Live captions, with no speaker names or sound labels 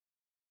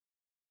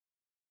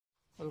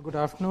Well, good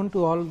afternoon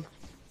to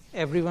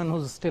everyone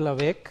who's still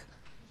awake.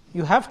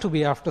 You have to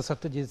be after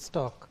Satyajit's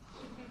talk.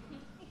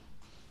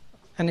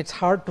 And it's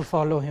hard to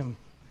follow him.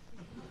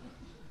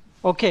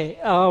 Okay,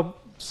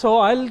 so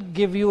I'll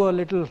give you a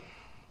little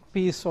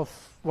piece of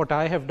what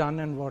I have done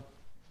and what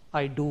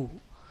I do.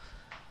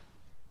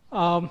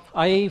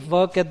 I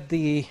work at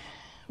the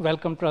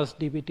Wellcome Trust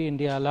DBT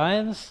India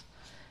Alliance.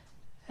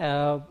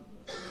 And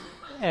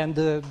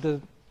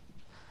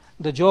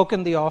the joke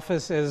in the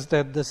office is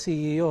that the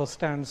CEO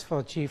stands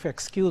for Chief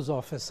Excuse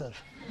Officer.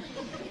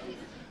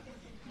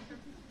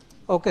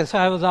 Okay, so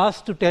I was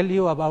asked to tell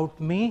you about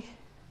me.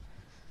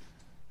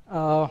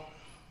 So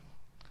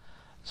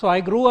I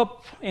grew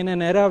up in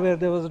an era where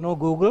there was no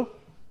Google,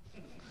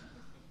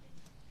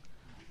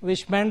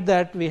 which meant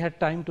that we had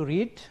time to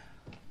read.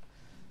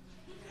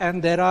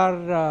 And there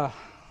are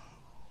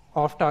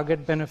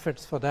off-target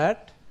benefits for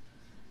that.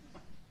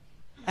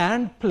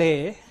 And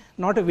play,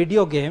 not a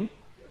video game,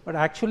 but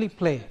actually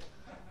play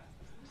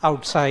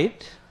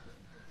outside,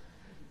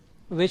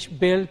 which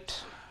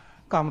built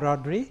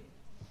camaraderie,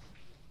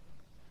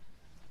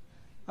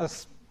 a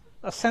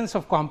sense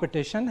of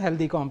competition,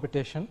 healthy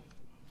competition,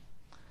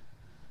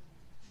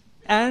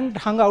 and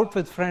hung out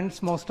with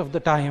friends most of the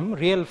time,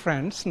 real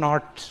friends,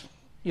 not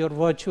your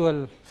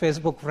virtual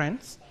Facebook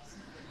friends.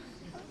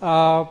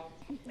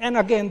 And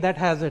again, that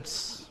has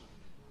its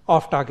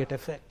off-target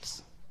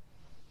effects.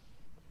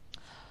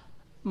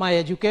 My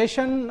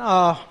education,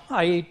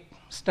 I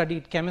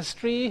studied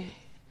chemistry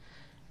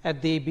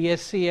at the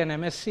BSc and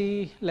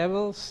MSc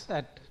levels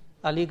at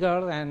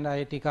Aligarh and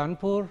IIT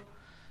Kanpur,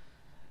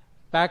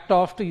 backed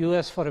off to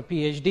US for a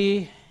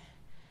PhD,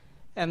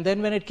 and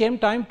then when it came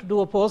time to do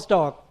a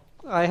postdoc,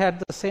 I had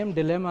the same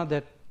dilemma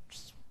that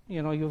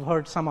you've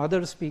heard some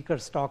other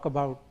speakers talk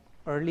about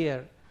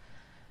earlier,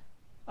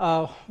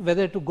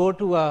 whether to go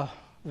to a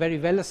very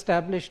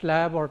well-established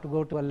lab or to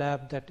go to a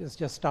lab that is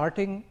just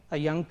starting, a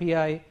young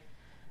PI.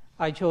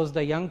 I chose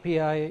the young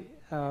PI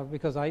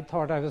because I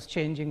thought I was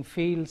changing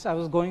fields. I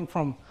was going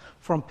from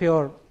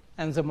pure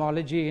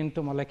enzymology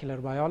into molecular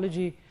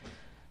biology.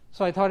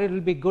 So I thought it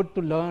would be good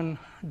to learn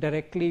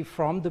directly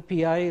from the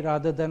PI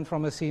rather than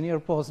from a senior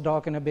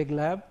postdoc in a big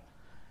lab.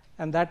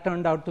 And that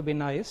turned out to be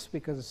nice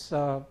because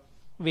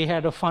we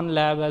had a fun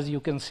lab, as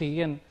you can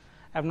see. And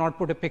I've not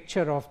put a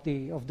picture of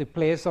the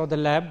place or the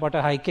lab, but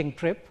a hiking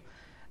trip.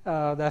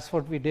 That's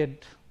what we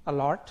did a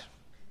lot.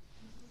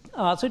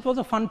 So it was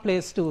a fun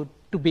place to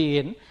be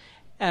in.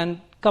 And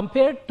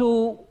compared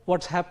to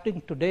what's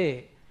happening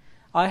today,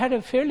 I had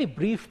a fairly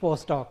brief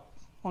postdoc,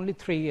 only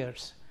 3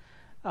 years.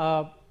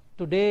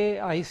 Today,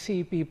 I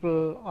see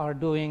people are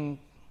doing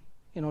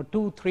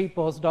 2, 3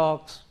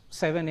 postdocs,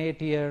 7,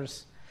 8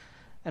 years,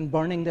 and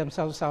burning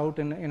themselves out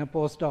in a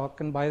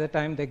postdoc. And by the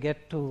time they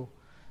get to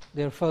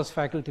their first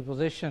faculty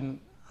position,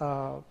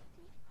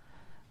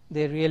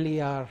 they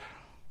really are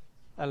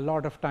a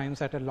lot of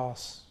times at a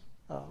loss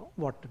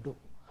what to do.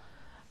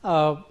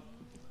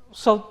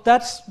 So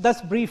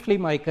that's briefly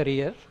my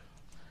career.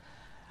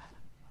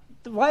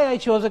 Why I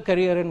chose a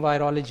career in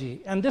virology,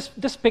 and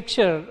this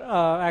picture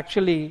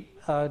actually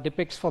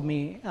depicts for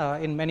me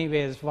in many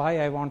ways why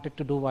I wanted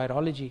to do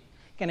virology.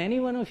 Can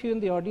any one of you in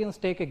the audience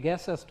take a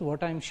guess as to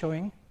what I'm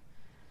showing?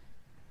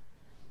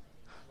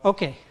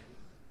 Okay.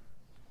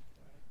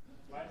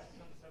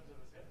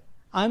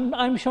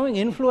 I'm showing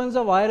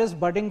influenza virus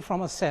budding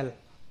from a cell.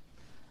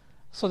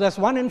 So there's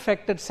one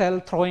infected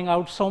cell throwing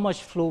out so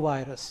much flu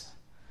virus.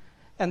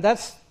 And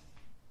that's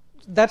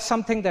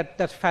something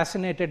that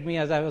fascinated me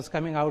as I was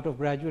coming out of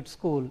graduate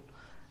school,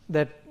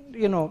 that,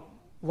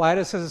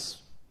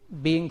 viruses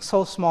being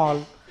so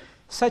small,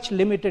 such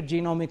limited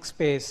genomic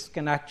space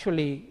can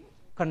actually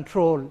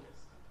control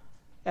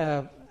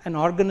an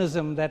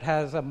organism that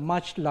has a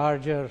much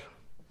larger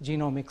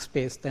genomic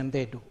space than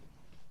they do.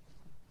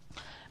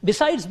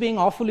 Besides being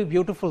awfully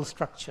beautiful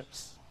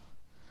structures.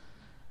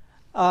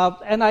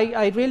 And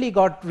I really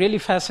got really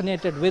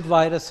fascinated with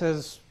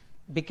viruses,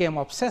 became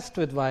obsessed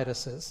with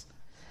viruses.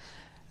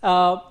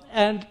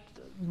 And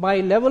my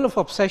level of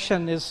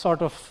obsession is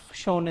sort of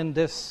shown in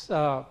this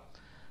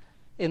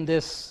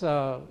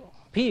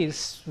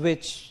piece,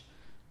 which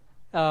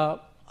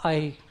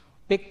I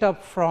picked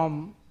up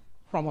from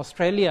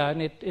Australia,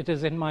 and it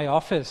is in my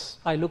office.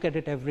 I look at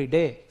it every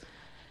day.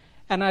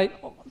 And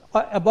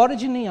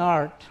Aborigine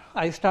art,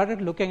 I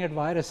started looking at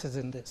viruses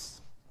in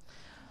this.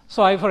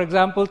 So I, for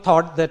example,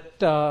 thought that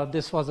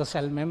this was a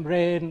cell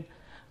membrane.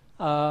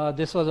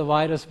 This was a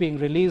virus being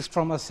released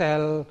from a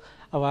cell,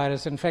 a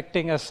virus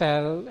infecting a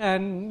cell,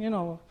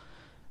 and,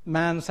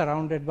 man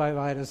surrounded by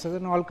viruses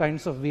and all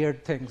kinds of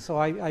weird things. So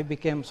I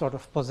became sort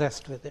of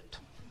possessed with it.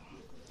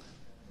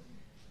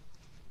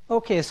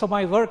 Okay, so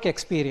my work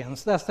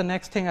experience, that's the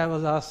next thing I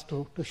was asked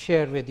to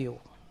share with you.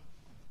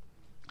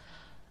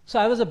 So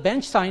I was a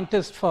bench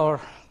scientist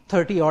for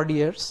 30-odd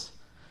years,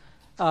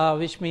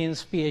 which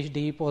means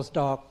PhD,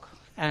 postdoc,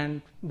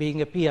 and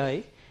being a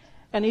PI.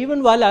 And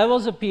even while I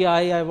was a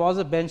PI, I was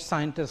a bench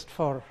scientist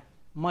for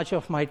much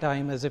of my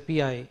time as a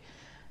PI.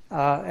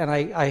 And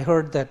I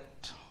heard that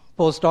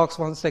postdocs,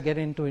 once they get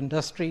into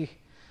industry,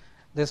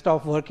 they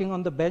stop working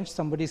on the bench.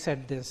 Somebody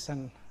said this,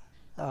 and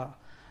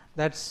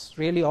that's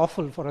really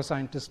awful for a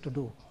scientist to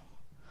do.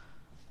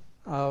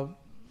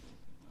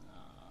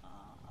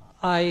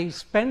 I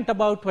spent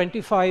about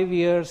 25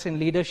 years in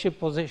leadership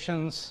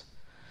positions.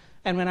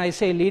 And when I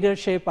say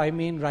leadership, I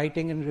mean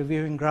writing and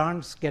reviewing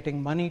grants,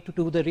 getting money to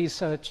do the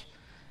research,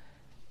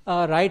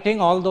 writing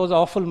all those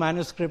awful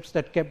manuscripts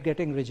that kept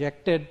getting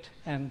rejected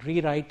and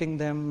rewriting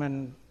them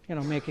and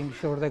making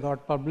sure they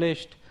got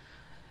published.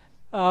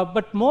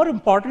 But more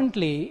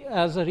importantly,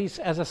 as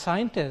a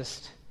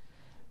scientist,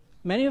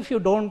 many of you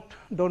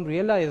don't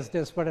realize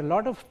this, but a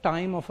lot of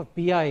time of a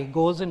PI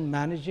goes in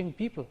managing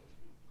people.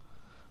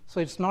 So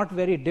it's not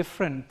very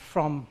different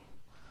from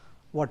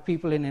what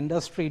people in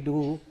industry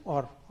do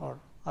or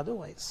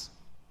otherwise.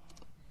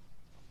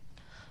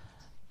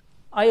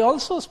 I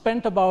also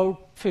spent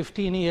about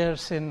 15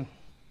 years in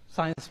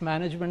science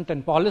management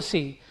and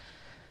policy.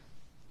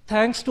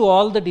 Thanks to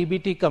all the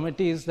DBT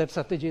committees that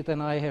Satyajit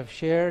and I have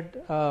shared.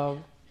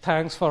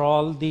 Thanks for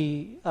all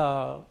the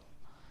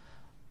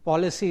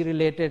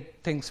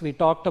policy-related things we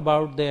talked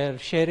about there,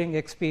 sharing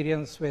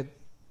experience with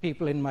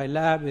people in my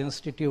lab,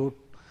 institute,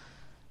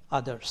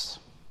 others.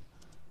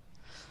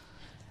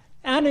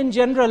 And in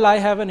general, I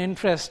have an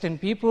interest in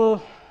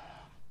people.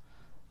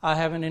 I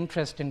have an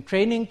interest in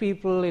training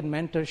people, in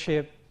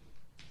mentorship,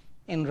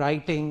 in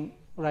writing.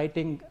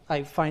 Writing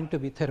I find to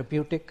be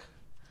therapeutic.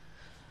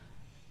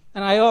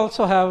 And I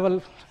also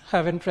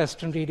have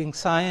interest in reading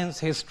science,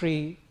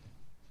 history,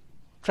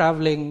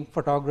 traveling,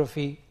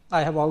 photography.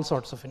 I have all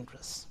sorts of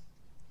interests.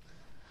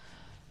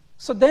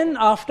 So then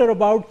after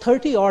about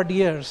 30 odd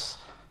years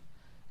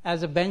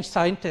as a bench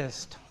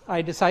scientist,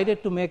 I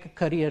decided to make a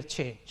career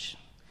change.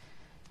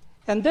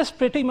 And this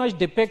pretty much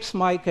depicts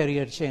my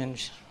career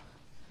change.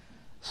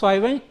 So I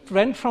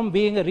went from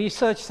being a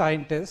research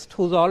scientist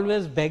who's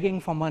always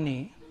begging for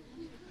money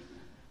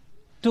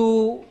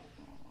to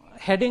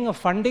heading a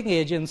funding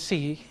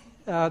agency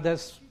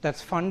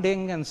that's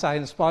funding and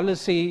science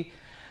policy.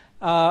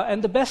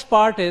 And the best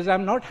part is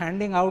I'm not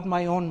handing out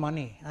my own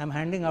money. I'm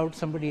handing out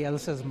somebody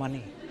else's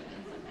money.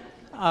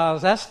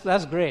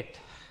 That's great.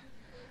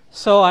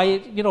 So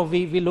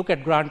we look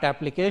at grant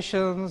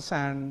applications,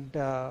 and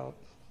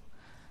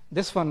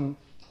this one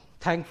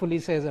thankfully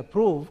says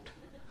approved.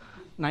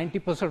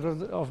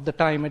 90% of the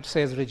time it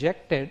says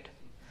rejected.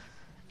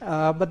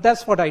 But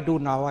that's what I do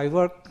now. I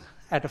work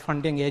at a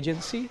funding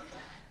agency,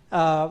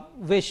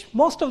 which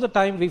most of the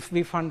time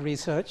we fund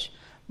research,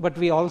 but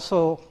we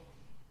also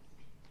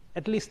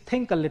at least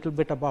think a little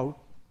bit about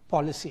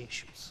policy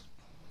issues.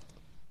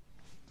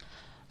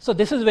 So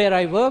this is where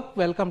I work,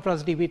 Wellcome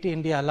Trust DBT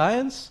India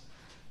Alliance.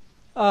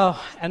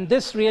 And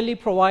this really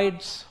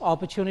provides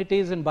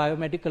opportunities in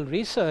biomedical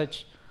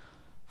research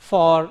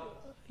for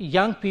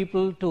young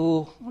people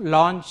to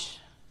launch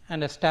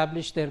and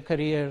establish their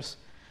careers,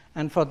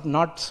 and for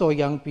not so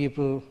young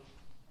people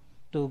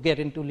to get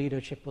into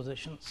leadership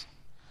positions.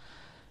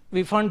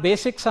 We fund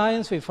basic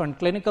science, we fund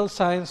clinical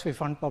science, we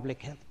fund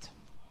public health.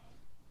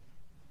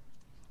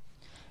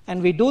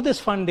 And we do this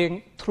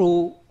funding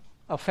through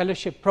a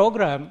fellowship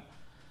program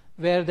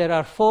where there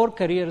are 4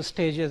 career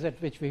stages at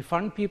which we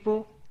fund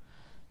people.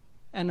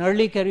 An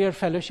early career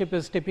fellowship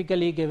is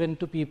typically given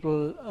to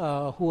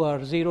people who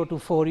are 0 to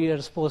 4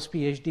 years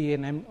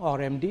post-PhD or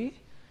MD.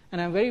 And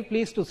I'm very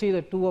pleased to see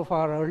that 2 of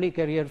our early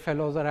career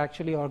fellows are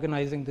actually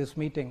organizing this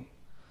meeting.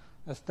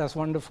 That's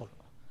wonderful.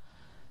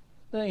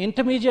 The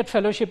intermediate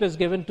fellowship is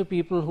given to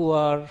people who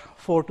are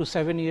 4 to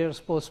 7 years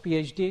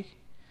post-PhD,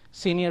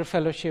 senior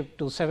fellowship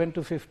to 7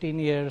 to 15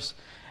 years,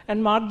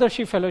 and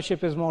Margdarshi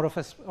fellowship is more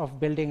of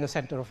building a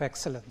center of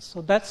excellence.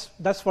 So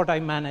that's what I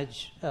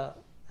manage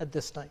at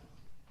this time.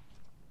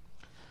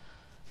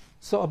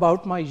 So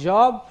about my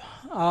job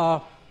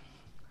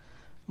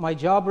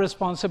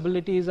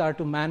responsibilities are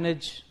to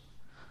manage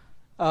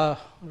a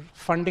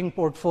funding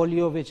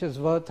portfolio which is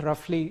worth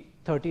roughly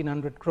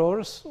 1,300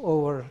 crores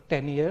over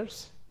 10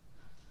 years.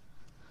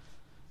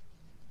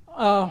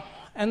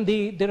 And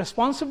the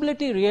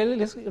responsibility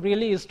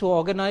really is to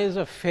organize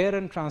a fair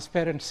and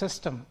transparent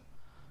system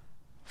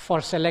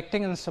for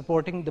selecting and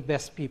supporting the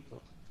best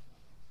people.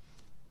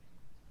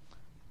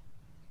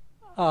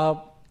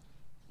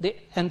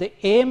 The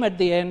aim at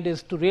the end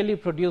is to really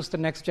produce the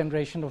next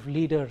generation of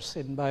leaders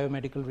in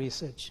biomedical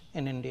research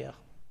in India.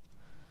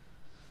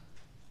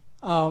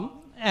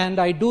 And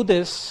I do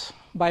this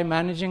by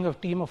managing a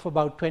team of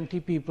about 20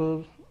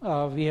 people.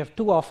 We have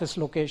 2 office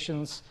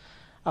locations.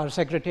 Our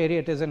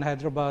secretariat is in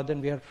Hyderabad,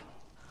 and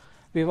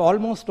we've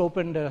almost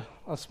opened a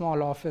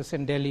small office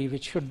in Delhi,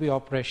 which should be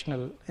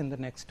operational in the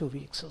next 2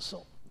 weeks or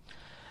so.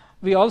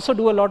 We also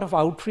do a lot of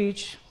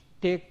outreach,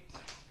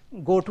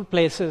 go to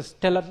places,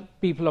 tell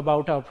people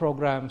about our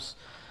programs,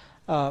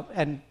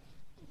 and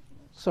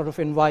sort of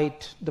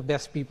invite the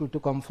best people to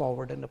come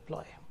forward and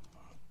apply.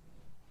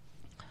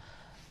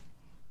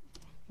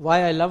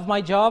 Why I love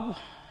my job?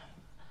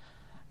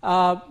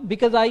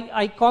 Because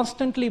I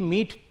constantly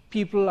meet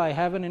people, I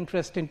have an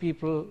interest in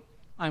people,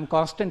 I'm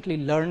constantly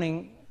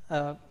learning.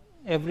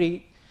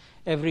 Every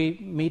Every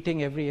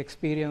meeting, every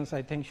experience,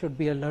 I think, should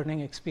be a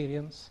learning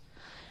experience.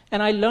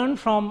 And I learned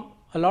from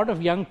a lot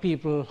of young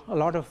people, a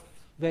lot of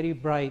very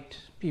bright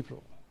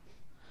people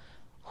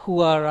who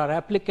are our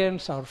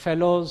applicants, our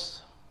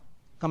fellows,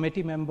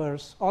 committee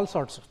members, all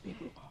sorts of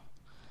people.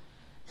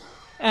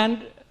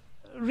 And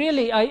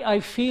really, I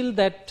feel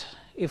that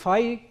if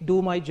I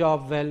do my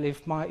job well,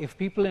 if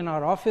people in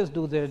our office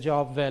do their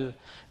job well,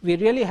 we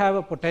really have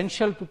a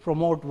potential to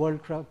promote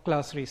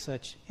world-class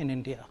research in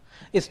India.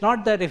 It's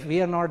not that if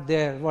we are not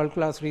there,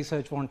 world-class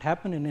research won't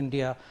happen in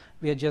India.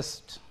 We are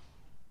just,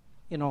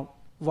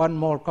 one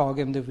more cog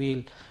in the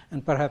wheel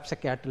and perhaps a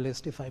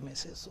catalyst, if I may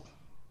say so.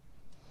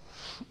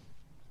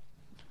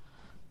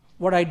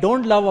 What I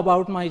don't love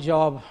about my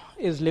job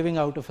is living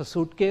out of a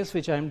suitcase,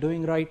 which I'm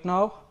doing right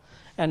now.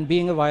 And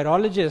being a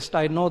virologist,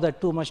 I know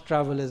that too much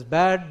travel is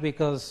bad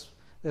because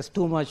there's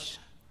too much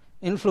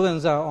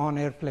influenza on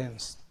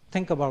airplanes.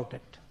 Think about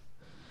it.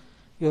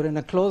 You're in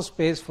a closed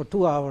space for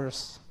 2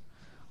 hours.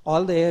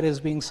 All the air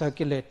is being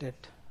circulated.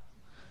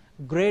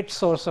 Great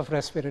source of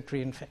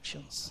respiratory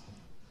infections.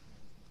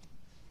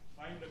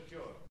 Find a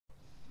cure.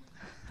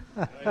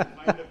 Right?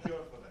 Find a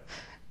cure for that.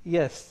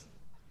 Yes.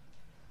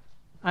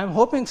 I'm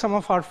hoping some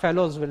of our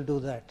fellows will do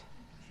that.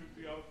 Should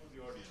be out to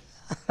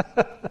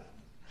the audience.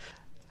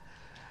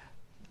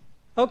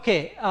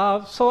 Okay,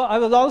 so I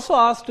was also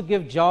asked to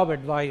give job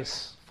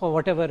advice for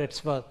whatever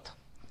it's worth.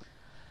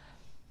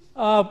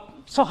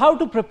 So how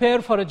to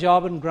prepare for a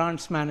job in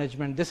grants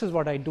management? This is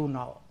what I do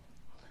now.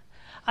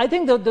 I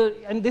think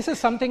and this is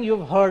something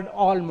you've heard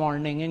all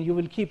morning and you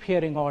will keep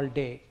hearing all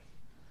day.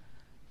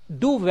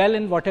 Do well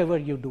in whatever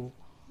you do.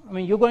 I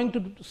mean, you're going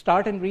to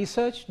start in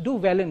research, do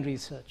well in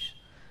research.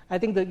 I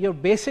think that your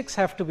basics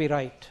have to be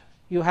right.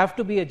 You have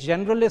to be a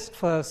generalist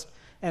first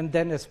and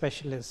then a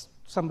specialist.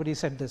 Somebody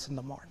said this in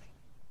the morning.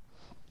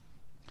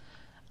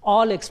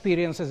 All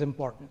experience is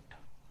important.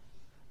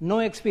 No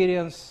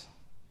experience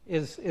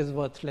is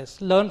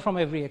worthless. Learn from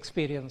every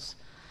experience.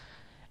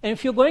 And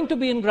if you're going to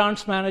be in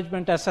grants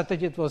management, as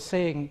Satyajit was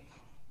saying,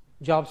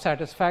 job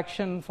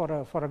satisfaction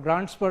for a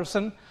grants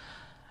person,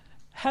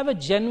 have a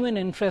genuine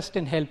interest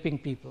in helping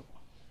people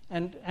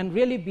and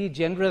really be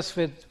generous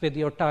with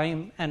your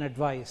time and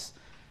advice.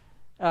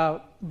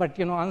 But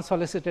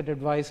unsolicited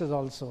advice is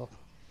also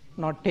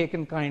not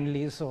taken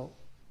kindly, so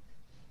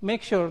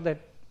make sure that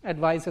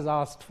advice is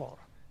asked for.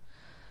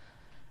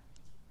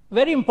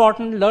 Very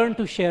important, learn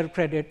to share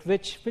credit,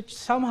 which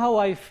somehow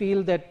I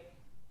feel that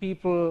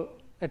people,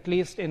 at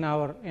least in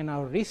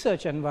our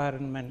research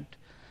environment,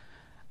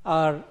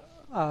 are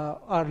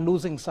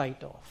losing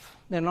sight of.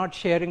 They're not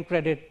sharing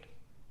credit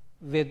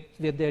with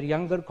their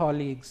younger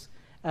colleagues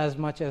as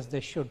much as they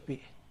should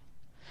be.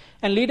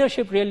 And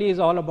leadership really is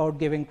all about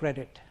giving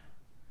credit.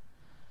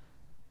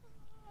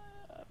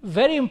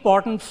 Very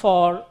important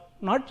for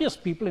not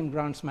just people in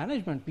grants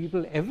management,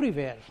 people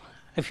everywhere.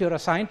 If you're a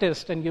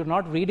scientist and you're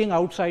not reading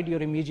outside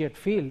your immediate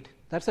field,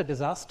 that's a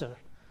disaster.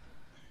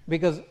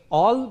 Because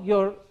all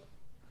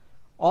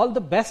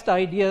the best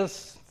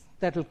ideas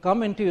that will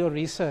come into your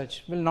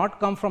research will not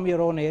come from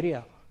your own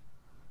area.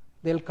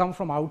 They'll come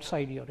from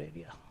outside your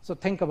area. So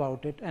think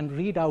about it and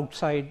read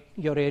outside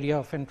your area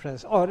of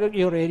interest or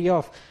your area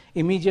of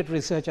immediate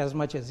research as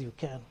much as you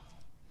can.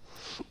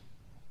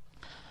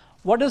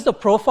 What is the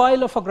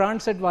profile of a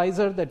grants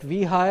advisor that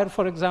we hire,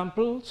 for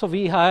example? So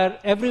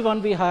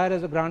everyone we hire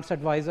as a grants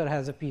advisor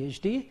has a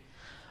PhD.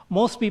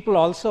 Most people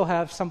also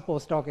have some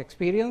postdoc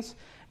experience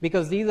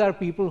because these are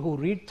people who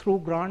read through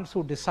grants,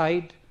 who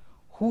decide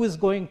who is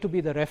going to be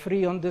the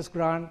referee on this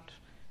grant.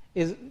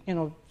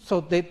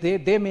 So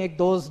they make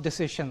those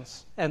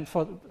decisions. And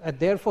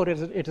therefore,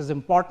 it is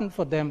important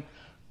for them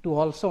to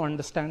also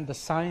understand the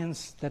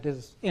science that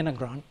is in a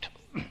grant.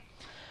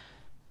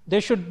 They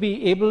should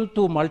be able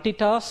to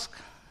multitask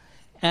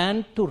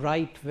and to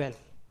write well.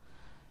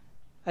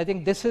 I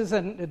think this is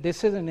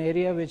an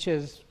area which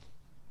is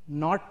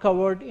not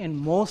covered in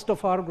most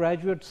of our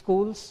graduate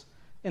schools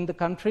in the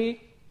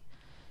country.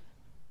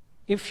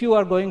 If you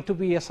are going to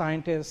be a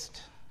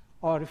scientist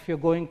or if you're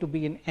going to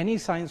be in any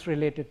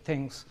science-related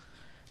things,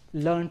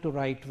 learn to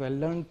write well,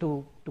 learn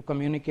to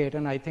communicate,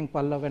 and I think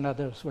Pallav and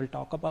others will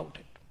talk about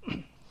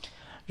it.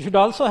 You should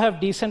also have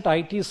decent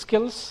IT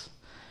skills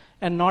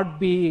and not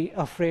be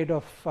afraid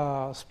of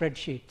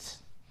spreadsheets.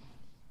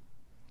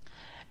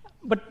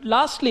 But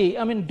lastly,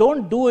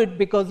 don't do it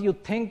because you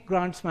think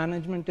grants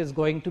management is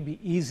going to be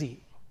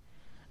easy.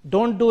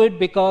 Don't do it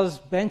because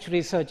bench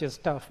research is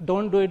tough.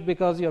 Don't do it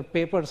because your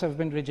papers have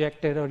been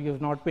rejected or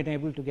you've not been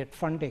able to get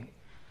funding.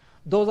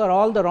 Those are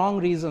all the wrong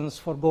reasons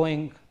for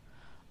going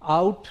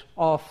out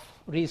of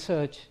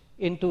research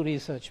into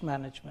research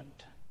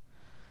management.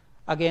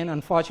 Again,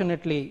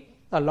 unfortunately,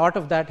 a lot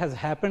of that has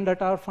happened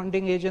at our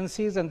funding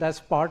agencies, and that's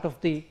part of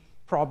the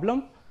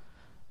problem.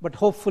 But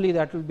hopefully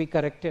that will be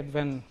corrected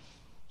when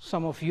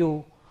some of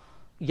you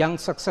young,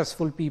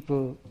 successful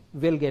people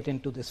will get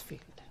into this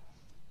field.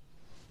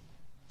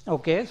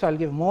 Okay, so I'll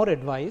give more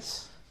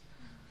advice.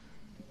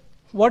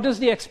 What is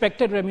the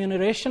expected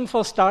remuneration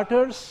for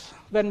starters?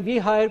 when we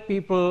hire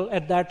people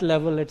at that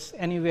level, it's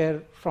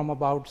anywhere from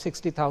about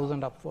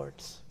 60,000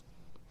 upwards.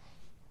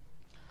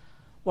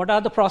 What are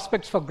the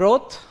prospects for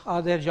growth?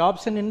 Are there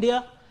jobs in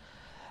India?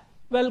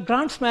 Well,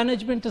 grants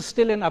management is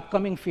still an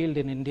upcoming field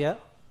in India.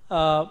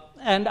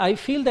 And I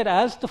feel that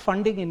as the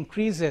funding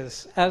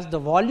increases, as the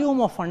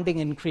volume of funding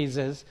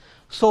increases,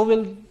 so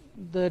will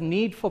the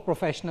need for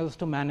professionals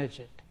to manage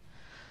it.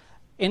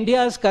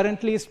 India is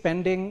currently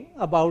spending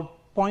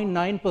about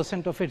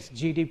 0.9% of its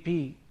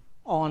GDP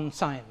on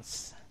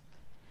science.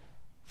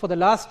 For the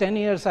last 10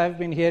 years, I've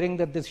been hearing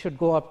that this should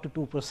go up to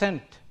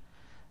 2%.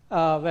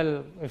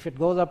 Well, if it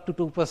goes up to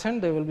 2%,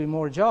 there will be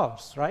more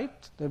jobs,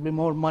 right? There will be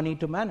more money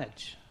to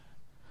manage.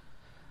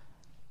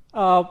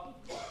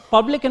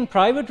 Public and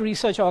private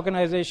research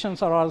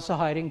organizations are also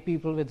hiring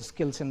people with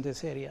skills in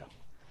this area.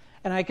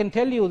 And I can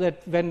tell you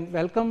that when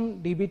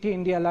Wellcome DBT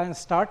India Alliance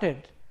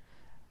started,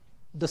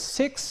 the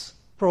 6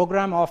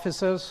 program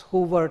officers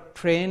who were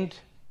trained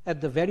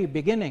at the very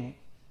beginning,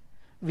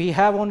 we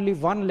have only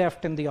 1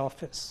 left in the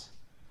office.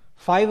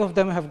 5 of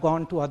them have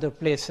gone to other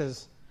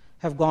places,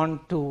 have gone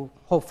to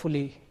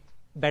hopefully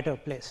better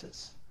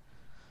places.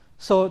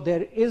 So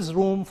there is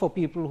room for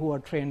people who are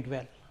trained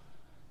well.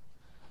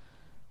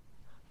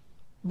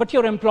 But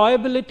your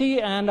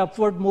employability and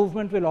upward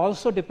movement will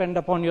also depend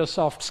upon your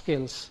soft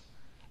skills.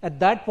 At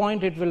that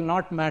point, it will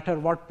not matter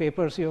what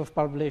papers you have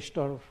published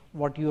or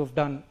what you have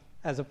done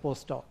as a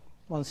postdoc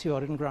once you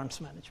are in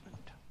grants management.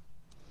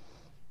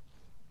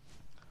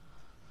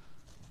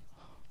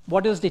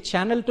 What is the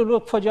channel to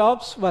look for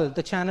jobs? Well,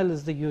 the channel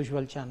is the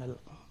usual channel,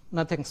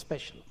 nothing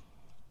special.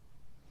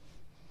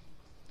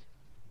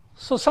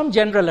 So some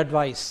general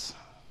advice.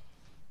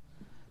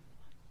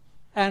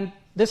 And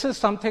this is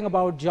something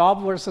about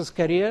job versus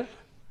career.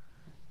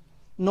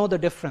 Know the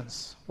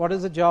difference. What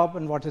is a job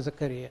and what is a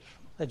career?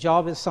 A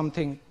job is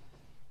something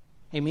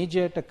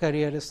immediate, a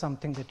career is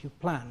something that you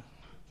plan.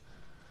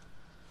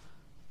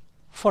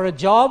 For a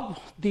job,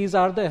 these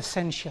are the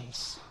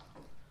essentials.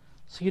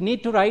 So you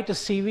need to write a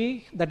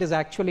CV that is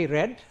actually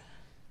read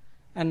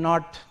and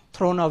not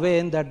thrown away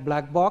in that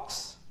black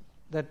box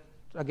that,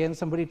 again,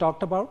 somebody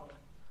talked about.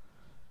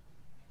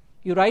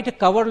 You write a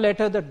cover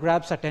letter that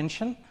grabs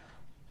attention.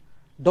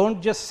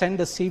 Don't just send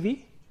a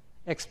CV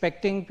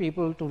expecting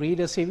people to read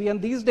a CV.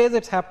 And these days,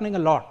 it's happening a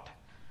lot.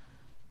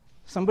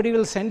 Somebody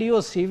will send you a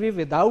CV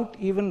without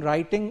even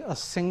writing a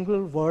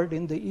single word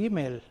in the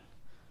email,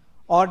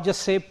 or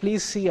just say,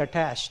 please see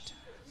attached.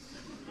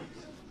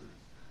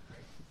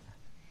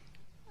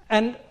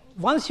 And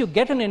once you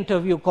get an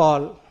interview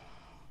call,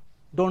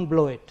 don't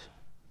blow it.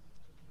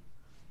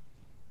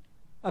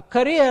 A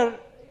career,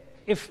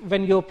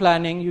 when you're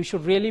planning, you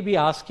should really be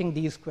asking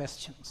these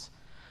questions.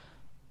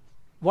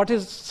 What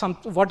is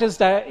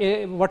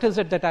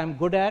it that I'm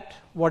good at?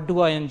 What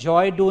do I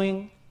enjoy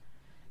doing?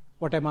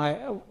 When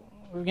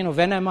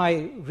am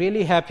I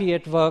really happy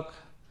at work?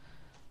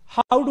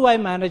 How do I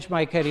manage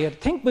my career?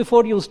 Think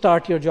before you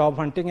start your job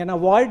hunting and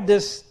avoid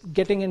this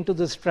getting into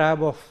this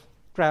trap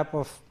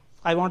of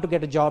I want to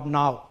get a job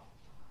now.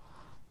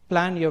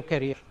 Plan your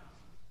career.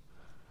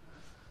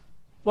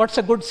 What's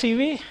a good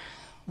CV?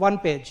 1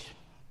 page.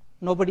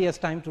 Nobody has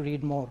time to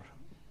read more.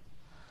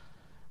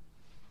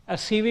 A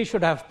CV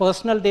should have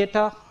personal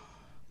data.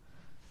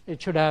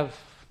 It should have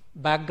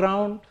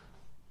background,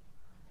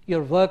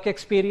 your work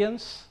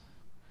experience,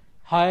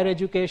 higher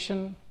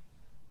education,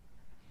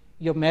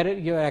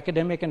 your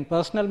academic and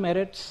personal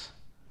merits,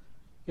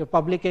 your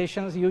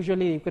publications.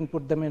 Usually you can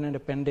put them in an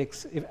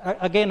appendix.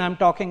 Again, I'm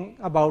talking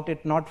about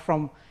it not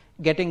from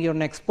getting your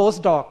next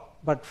postdoc,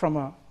 but from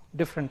a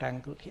different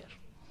angle here.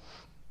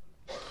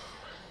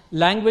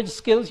 Language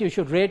skills, you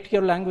should rate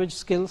your language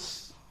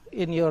skills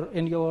in your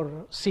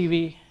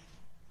CV.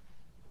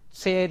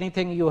 Say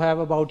anything you have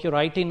about your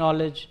IT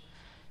knowledge.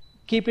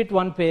 Keep it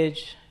 1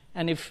 page,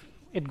 and if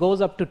it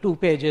goes up to 2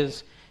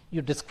 pages,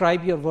 you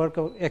describe your work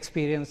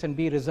experience and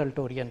be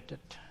result-oriented.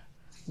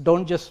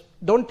 Don't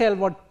tell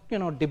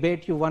what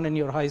debate you won in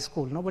your high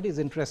school. Nobody is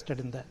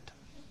interested in that.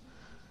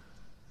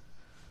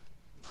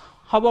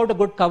 How about a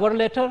good cover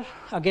letter?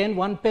 Again,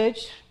 1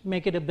 page.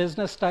 Make it a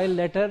business-style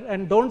letter,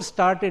 and don't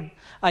start it,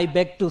 I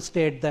beg to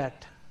state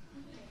that.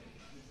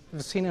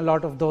 We've seen a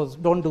lot of those.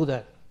 Don't do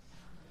that.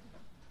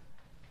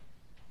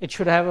 It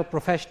should have a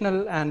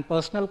professional and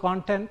personal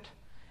content.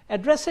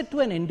 Address it to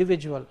an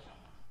individual.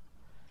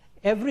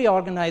 Every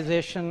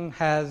organization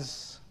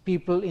has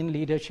people in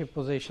leadership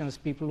positions,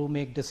 people who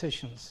make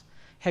decisions.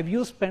 Have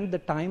you spent the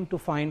time to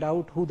find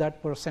out who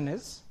that person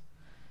is?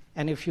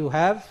 And if you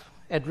have,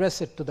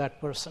 address it to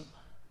that person.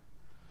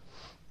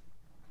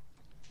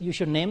 You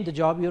should name the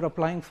job you're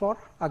applying for.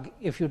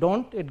 If you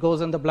don't, it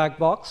goes in the black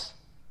box.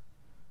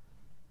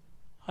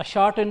 A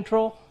short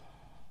intro.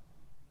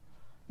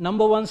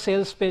 Number 1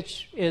 sales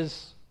pitch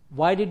is,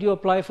 why did you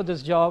apply for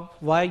this job?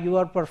 Why you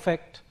are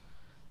perfect?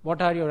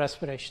 What are your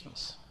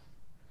aspirations?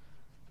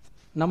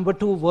 Number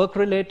 2,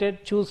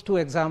 work-related. Choose 2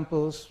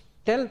 examples.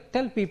 Tell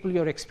people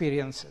your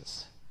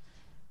experiences.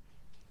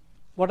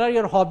 What are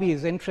your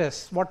hobbies,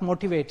 interests? What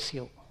motivates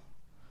you?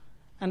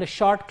 And a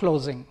short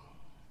closing.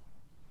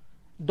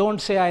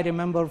 Don't say, I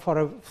remember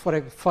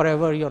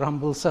forever your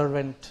humble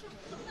servant.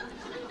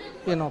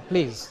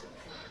 Please.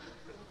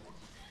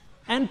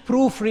 And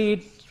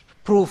proofread.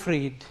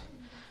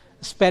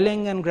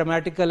 Spelling and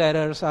grammatical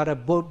errors are a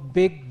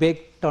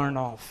big turn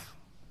off.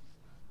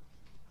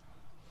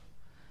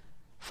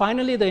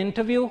 Finally, the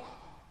interview.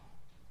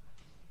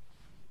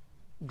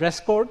 Dress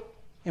code,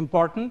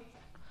 important.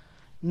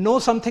 Know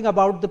something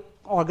about the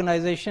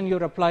organization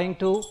you're applying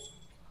to.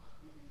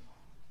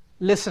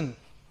 Listen,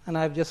 and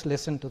I've just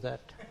listened to that.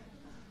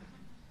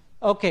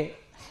 Okay,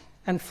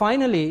 and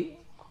finally,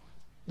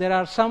 there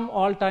are some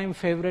all-time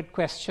favorite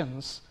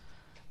questions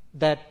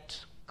that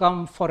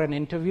come for an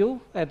interview,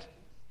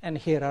 and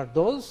here are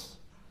those.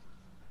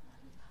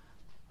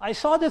 I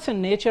saw this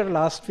in Nature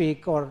last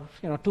week or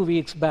 2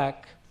 weeks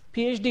back,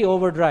 PhD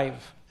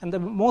overdrive, and the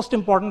most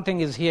important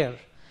thing is here.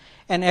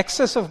 An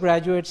excess of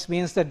graduates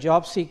means that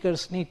job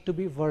seekers need to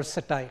be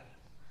versatile.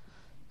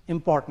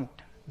 Important.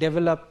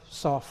 Develop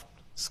soft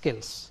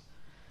skills.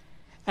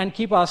 And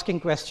keep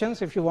asking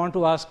questions. If you want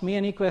to ask me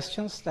any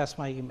questions, that's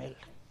my email.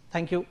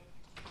 Thank you.